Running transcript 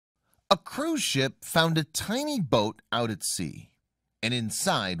A cruise ship found a tiny boat out at sea, and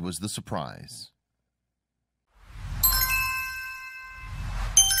inside was the surprise.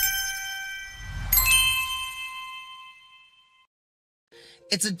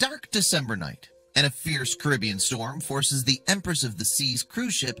 It's a dark December night, and a fierce Caribbean storm forces the Empress of the Seas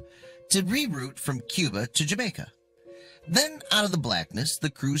cruise ship to reroute from Cuba to Jamaica. Then, out of the blackness, the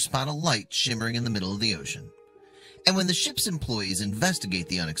crew spot a light shimmering in the middle of the ocean. And when the ship's employees investigate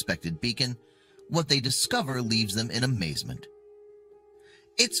the unexpected beacon, what they discover leaves them in amazement.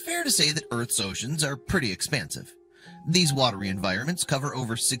 It's fair to say that Earth's oceans are pretty expansive. These watery environments cover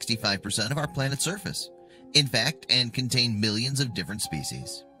over 65% of our planet's surface, in fact, and contain millions of different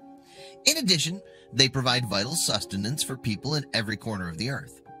species. In addition, they provide vital sustenance for people in every corner of the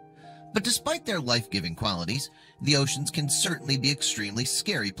Earth. But despite their life-giving qualities, the oceans can certainly be extremely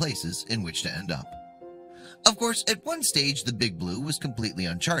scary places in which to end up. Of course, at one stage, the Big Blue was completely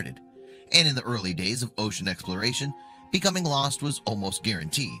uncharted, and in the early days of ocean exploration, becoming lost was almost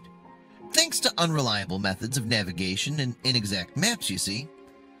guaranteed. Thanks to unreliable methods of navigation and inexact maps, you see,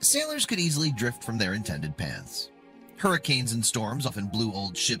 sailors could easily drift from their intended paths. Hurricanes and storms often blew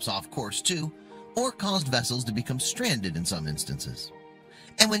old ships off course too, or caused vessels to become stranded in some instances.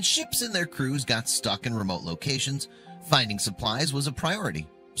 And when ships and their crews got stuck in remote locations, finding supplies was a priority.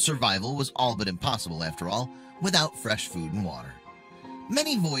 Survival was all but impossible, after all, without fresh food and water.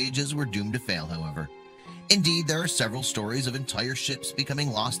 Many voyages were doomed to fail, however. Indeed, there are several stories of entire ships becoming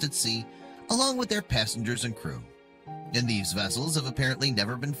lost at sea, along with their passengers and crew. And these vessels have apparently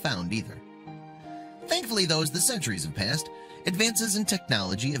never been found either. Thankfully, though, as the centuries have passed, advances in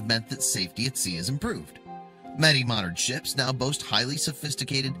technology have meant that safety at sea has improved. Many modern ships now boast highly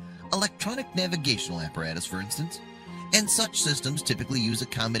sophisticated electronic navigational apparatus, for instance, and such systems typically use a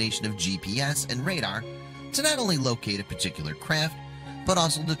combination of GPS and radar to not only locate a particular craft, but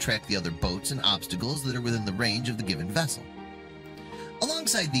also to track the other boats and obstacles that are within the range of the given vessel.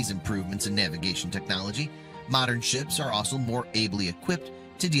 Alongside these improvements in navigation technology, modern ships are also more ably equipped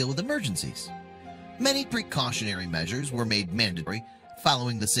to deal with emergencies. Many precautionary measures were made mandatory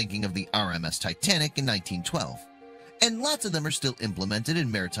following the sinking of the RMS Titanic in 1912, and lots of them are still implemented in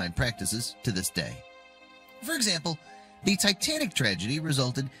maritime practices to this day. For example, the Titanic tragedy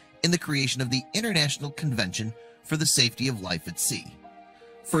resulted in the creation of the International Convention for the Safety of Life at Sea.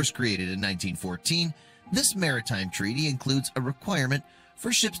 First created in 1914, this maritime treaty includes a requirement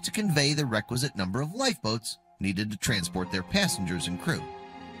for ships to convey the requisite number of lifeboats needed to transport their passengers and crew.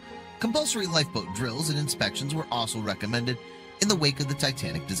 Compulsory lifeboat drills and inspections were also recommended in the wake of the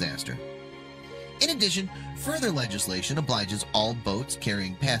Titanic disaster. In addition, further legislation obliges all boats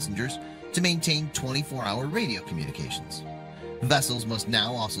carrying passengers to maintain 24-hour radio communications. Vessels must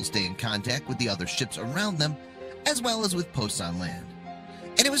now also stay in contact with the other ships around them, as well as with posts on land.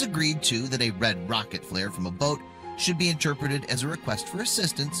 And it was agreed, too, that a red rocket flare from a boat should be interpreted as a request for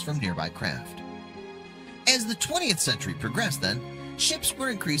assistance from nearby craft. As the 20th century progressed, then, ships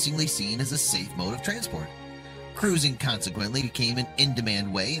were increasingly seen as a safe mode of transport. Cruising consequently became an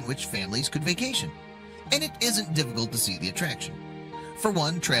in-demand way in which families could vacation, and it isn't difficult to see the attraction. For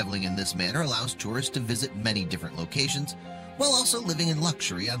one, traveling in this manner allows tourists to visit many different locations while also living in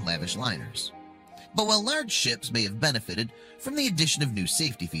luxury on lavish liners. But while large ships may have benefited from the addition of new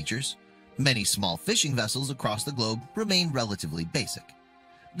safety features, many small fishing vessels across the globe remain relatively basic.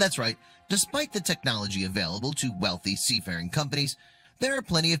 That's right, despite the technology available to wealthy seafaring companies, there are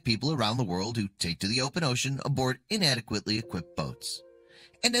plenty of people around the world who take to the open ocean aboard inadequately equipped boats.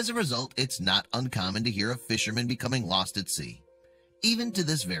 And as a result, it's not uncommon to hear of fishermen becoming lost at sea, even to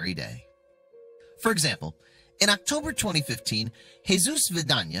this very day. For example, in October 2015, Jesus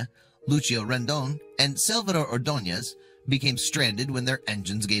Vidania, Lucio Rendon, and Salvador Ordóñez became stranded when their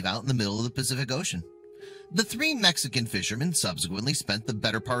engines gave out in the middle of the Pacific Ocean. The three Mexican fishermen subsequently spent the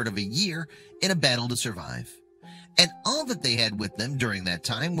better part of a year in a battle to survive. And all that they had with them during that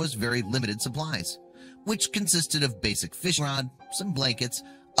time was very limited supplies, which consisted of basic fishing rod, some blankets,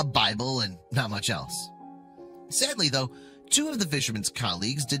 a Bible, and not much else. Sadly, though, two of the fishermen's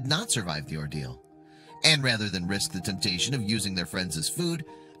colleagues did not survive the ordeal. And rather than risk the temptation of using their friends as food,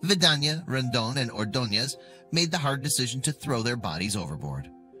 Vidania, Rendon, and Ordóñez made the hard decision to throw their bodies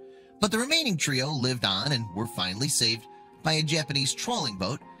overboard. But the remaining trio lived on and were finally saved by a Japanese trawling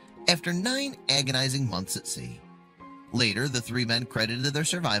boat after 9 agonizing months at sea. Later, the three men credited their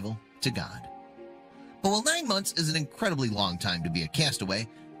survival to God. But while 9 months is an incredibly long time to be a castaway,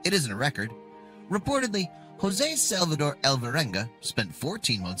 it isn't a record. Reportedly, Jose Salvador Alvarenga spent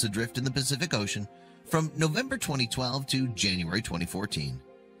 14 months adrift in the Pacific Ocean from November 2012 to January 2014.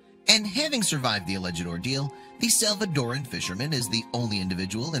 And having survived the alleged ordeal, the Salvadoran fisherman is the only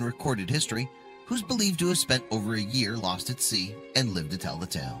individual in recorded history who's believed to have spent over a year lost at sea and lived to tell the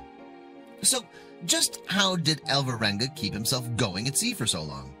tale. So, just how did Alvarenga keep himself going at sea for so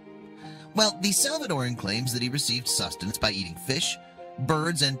long? Well, the Salvadoran claims that he received sustenance by eating fish,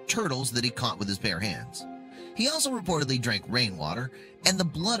 birds, and turtles that he caught with his bare hands. He also reportedly drank rainwater and the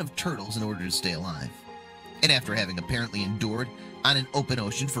blood of turtles in order to stay alive. And after having apparently endured on an open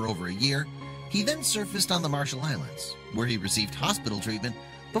ocean for over a year, he then surfaced on the Marshall Islands, where he received hospital treatment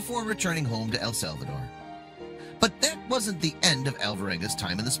before returning home to El Salvador. But that wasn't the end of Alvarenga's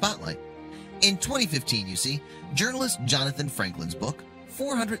time in the spotlight. In 2015, you see, journalist Jonathan Franklin's book,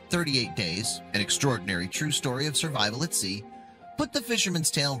 438 Days, An Extraordinary True Story of Survival at Sea, put the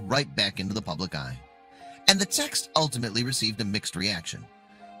fisherman's tale right back into the public eye. And the text ultimately received a mixed reaction.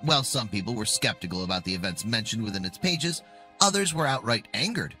 While some people were skeptical about the events mentioned within its pages, others were outright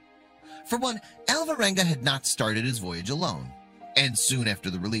angered. For one, Alvarenga had not started his voyage alone. And soon after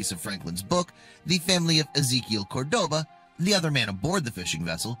the release of Franklin's book, the family of Ezequiel Cordoba, the other man aboard the fishing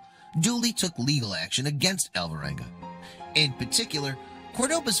vessel, duly took legal action against Alvarenga. In particular,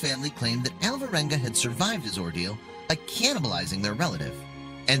 Cordoba's family claimed that Alvarenga had survived his ordeal by cannibalizing their relative,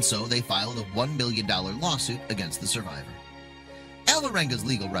 and so they filed a $1 million lawsuit against the survivor. Alvarenga's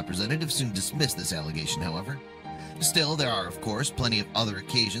legal representative soon dismissed this allegation, however. Still, there are, of course, plenty of other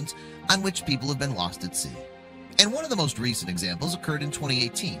occasions on which people have been lost at sea. And one of the most recent examples occurred in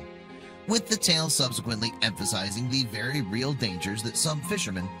 2018, with the tale subsequently emphasizing the very real dangers that some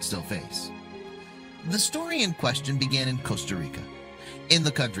fishermen still face. The story in question began in Costa Rica, in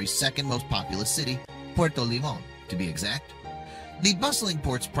the country's second most populous city, Puerto Limón, to be exact. The bustling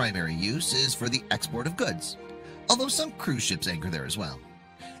port's primary use is for the export of goods, although some cruise ships anchor there as well.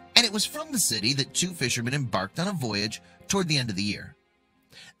 And it was from the city that two fishermen embarked on a voyage toward the end of the year.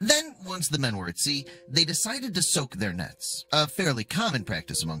 Then, once the men were at sea, they decided to soak their nets, a fairly common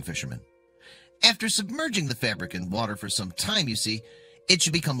practice among fishermen. After submerging the fabric in water for some time, you see, it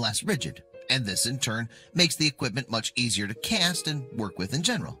should become less rigid, and this in turn makes the equipment much easier to cast and work with in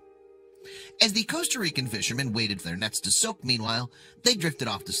general. As the Costa Rican fishermen waited for their nets to soak, meanwhile, they drifted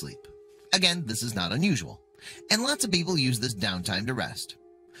off to sleep. Again, this is not unusual, and lots of people use this downtime to rest.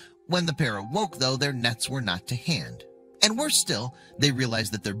 When the pair awoke, though, their nets were not to hand. And worse still, they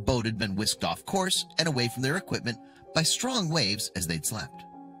realized that their boat had been whisked off course and away from their equipment by strong waves as they'd slept.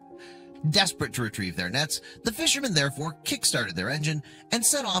 Desperate to retrieve their nets, the fishermen therefore kick-started their engine and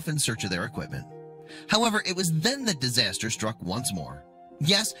set off in search of their equipment. However, it was then that disaster struck once more.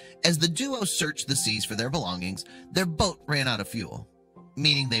 Yes, as the duo searched the seas for their belongings, their boat ran out of fuel,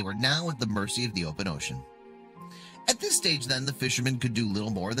 meaning they were now at the mercy of the open ocean. At this stage, then, the fishermen could do little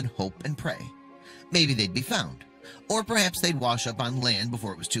more than hope and pray. Maybe they'd be found, or perhaps they'd wash up on land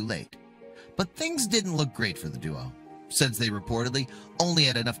before it was too late. But things didn't look great for the duo, since they reportedly only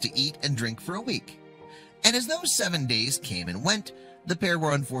had enough to eat and drink for a week. And as those 7 days came and went, the pair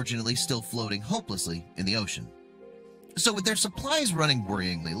were unfortunately still floating hopelessly in the ocean. So with their supplies running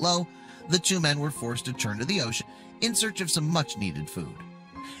worryingly low, the two men were forced to turn to the ocean in search of some much-needed food.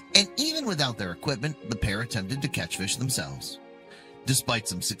 And even without their equipment, the pair attempted to catch fish themselves. Despite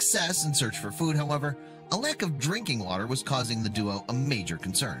some success in search for food, however, a lack of drinking water was causing the duo a major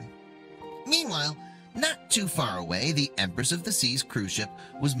concern. Meanwhile, not too far away, the Empress of the Seas cruise ship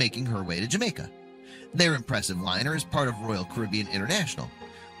was making her way to Jamaica. Their impressive liner is part of Royal Caribbean International,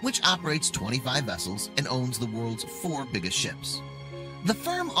 which operates 25 vessels and owns the world's 4 biggest ships. The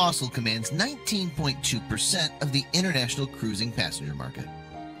firm also commands 19.2% of the international cruising passenger market.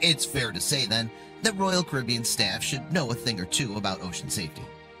 It's fair to say, then, that Royal Caribbean staff should know a thing or two about ocean safety.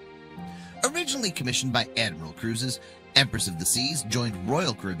 Originally commissioned by Admiral Cruises, Empress of the Seas joined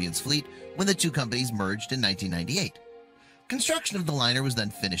Royal Caribbean's fleet when the two companies merged in 1998. Construction of the liner was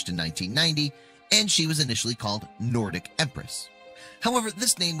then finished in 1990, and she was initially called Nordic Empress. However,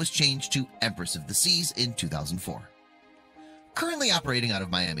 this name was changed to Empress of the Seas in 2004. Currently operating out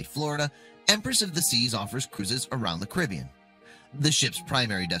of Miami, Florida, Empress of the Seas offers cruises around the Caribbean. The ship's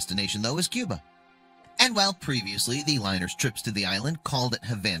primary destination, though, is Cuba. And while previously the liner's trips to the island called at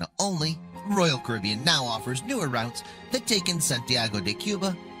Havana only, Royal Caribbean now offers newer routes that take in Santiago de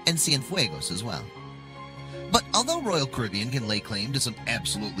Cuba and Cienfuegos as well. But although Royal Caribbean can lay claim to some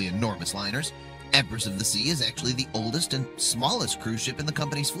absolutely enormous liners, Empress of the Sea is actually the oldest and smallest cruise ship in the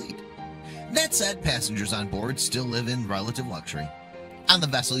company's fleet. That said, passengers on board still live in relative luxury. On the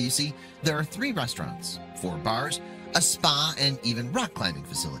vessel, you see, there are 3 restaurants, 4 bars, a spa, and even rock climbing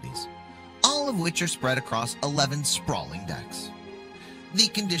facilities, all of which are spread across 11 sprawling decks. The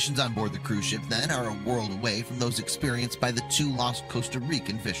conditions on board the cruise ship then are a world away from those experienced by the two lost Costa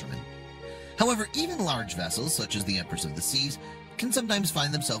Rican fishermen. However, even large vessels such as the Empress of the Seas can sometimes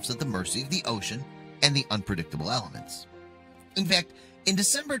find themselves at the mercy of the ocean and the unpredictable elements. In fact, in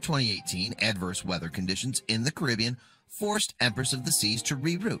December 2018, adverse weather conditions in the Caribbean forced Empress of the Seas to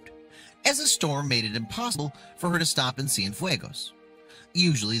reroute, as a storm made it impossible for her to stop in Cienfuegos.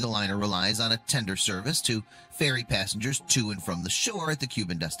 Usually the liner relies on a tender service to ferry passengers to and from the shore at the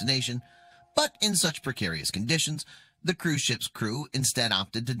Cuban destination, but in such precarious conditions, the cruise ship's crew instead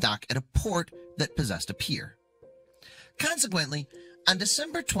opted to dock at a port that possessed a pier. Consequently, on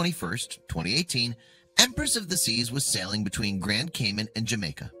December 21st, 2018, Empress of the Seas was sailing between Grand Cayman and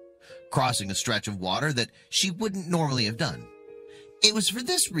Jamaica, crossing a stretch of water that she wouldn't normally have done. It was for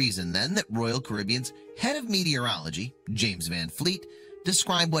this reason, then, that Royal Caribbean's head of meteorology, James Van Fleet,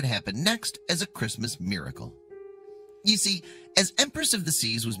 described what happened next as a Christmas miracle. You see, as Empress of the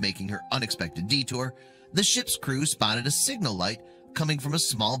Seas was making her unexpected detour, the ship's crew spotted a signal light coming from a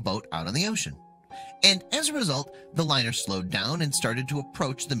small boat out on the ocean. And as a result, the liner slowed down and started to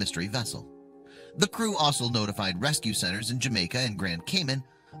approach the mystery vessel. The crew also notified rescue centers in Jamaica and Grand Cayman,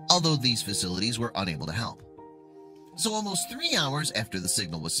 although these facilities were unable to help. So almost 3 hours after the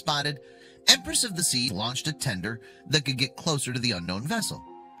signal was spotted, Empress of the Seas launched a tender that could get closer to the unknown vessel.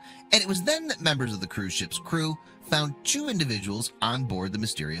 And it was then that members of the cruise ship's crew found 2 individuals on board the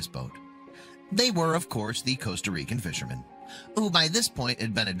mysterious boat. They were, of course, the Costa Rican fishermen, who by this point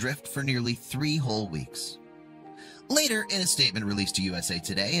had been adrift for nearly 3 whole weeks. Later, in a statement released to USA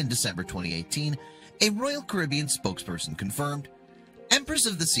Today in December 2018, a Royal Caribbean spokesperson confirmed, Empress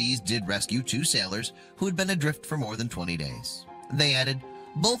of the Seas did rescue 2 sailors who had been adrift for more than 20 days. They added,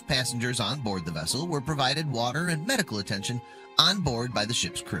 both passengers on board the vessel were provided water and medical attention on board by the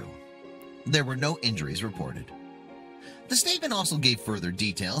ship's crew. There were no injuries reported. The statement also gave further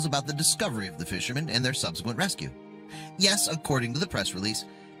details about the discovery of the fishermen and their subsequent rescue. Yes, according to the press release,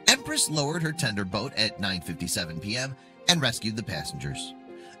 Empress lowered her tender boat at 9:57 p.m. and rescued the passengers.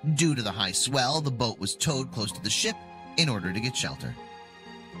 Due to the high swell, the boat was towed close to the ship in order to get shelter.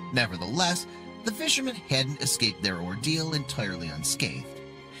 Nevertheless, the fishermen hadn't escaped their ordeal entirely unscathed.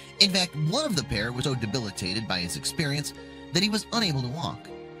 In fact, one of the pair was so debilitated by his experience that he was unable to walk.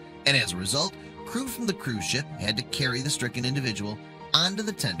 And as a result, crew from the cruise ship had to carry the stricken individual onto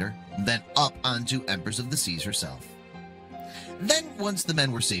the tender, then up onto Empress of the Seas herself. Then, once the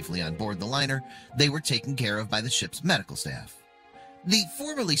men were safely on board the liner, they were taken care of by the ship's medical staff. The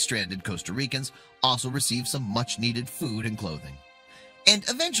formerly stranded Costa Ricans also received some much-needed food and clothing. And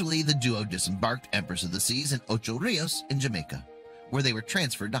eventually, the duo disembarked Empress of the Seas in Ocho Rios in Jamaica, where they were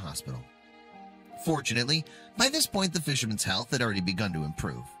transferred to hospital. Fortunately, by this point the fisherman's health had already begun to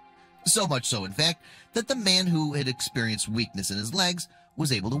improve. So much so, in fact, that the man who had experienced weakness in his legs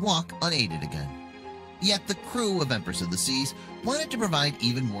was able to walk unaided again. Yet the crew of Empress of the Seas wanted to provide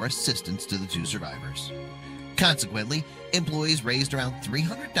even more assistance to the 2 survivors. Consequently, employees raised around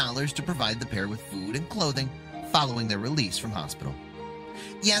 $300 to provide the pair with food and clothing following their release from hospital.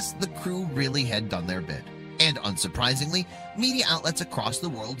 Yes, the crew really had done their bit, and unsurprisingly, media outlets across the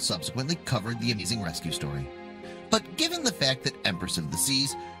world subsequently covered the amazing rescue story. But given the fact that Empress of the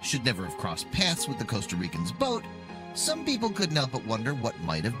Seas should never have crossed paths with the Costa Rican's boat, some people couldn't help but wonder what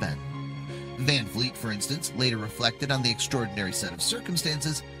might have been. Van Fleet, for instance, later reflected on the extraordinary set of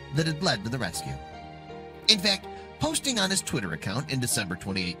circumstances that had led to the rescue. In fact, posting on his Twitter account in December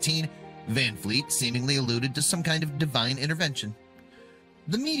 2018, Van Fleet seemingly alluded to some kind of divine intervention.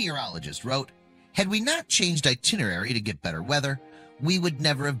 The meteorologist wrote, "Had we not changed itinerary to get better weather, we would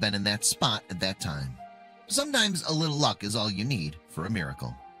never have been in that spot at that time. Sometimes a little luck is all you need for a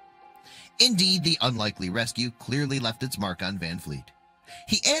miracle." Indeed, the unlikely rescue clearly left its mark on Van Fleet.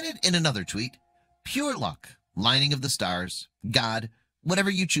 He added in another tweet, "Pure luck, lining of the stars, God, whatever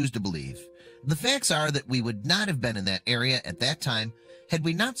you choose to believe. The facts are that we would not have been in that area at that time had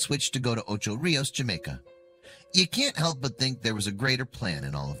we not switched to go to Ocho Rios, Jamaica. You can't help but think there was a greater plan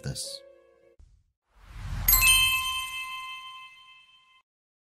in all of this."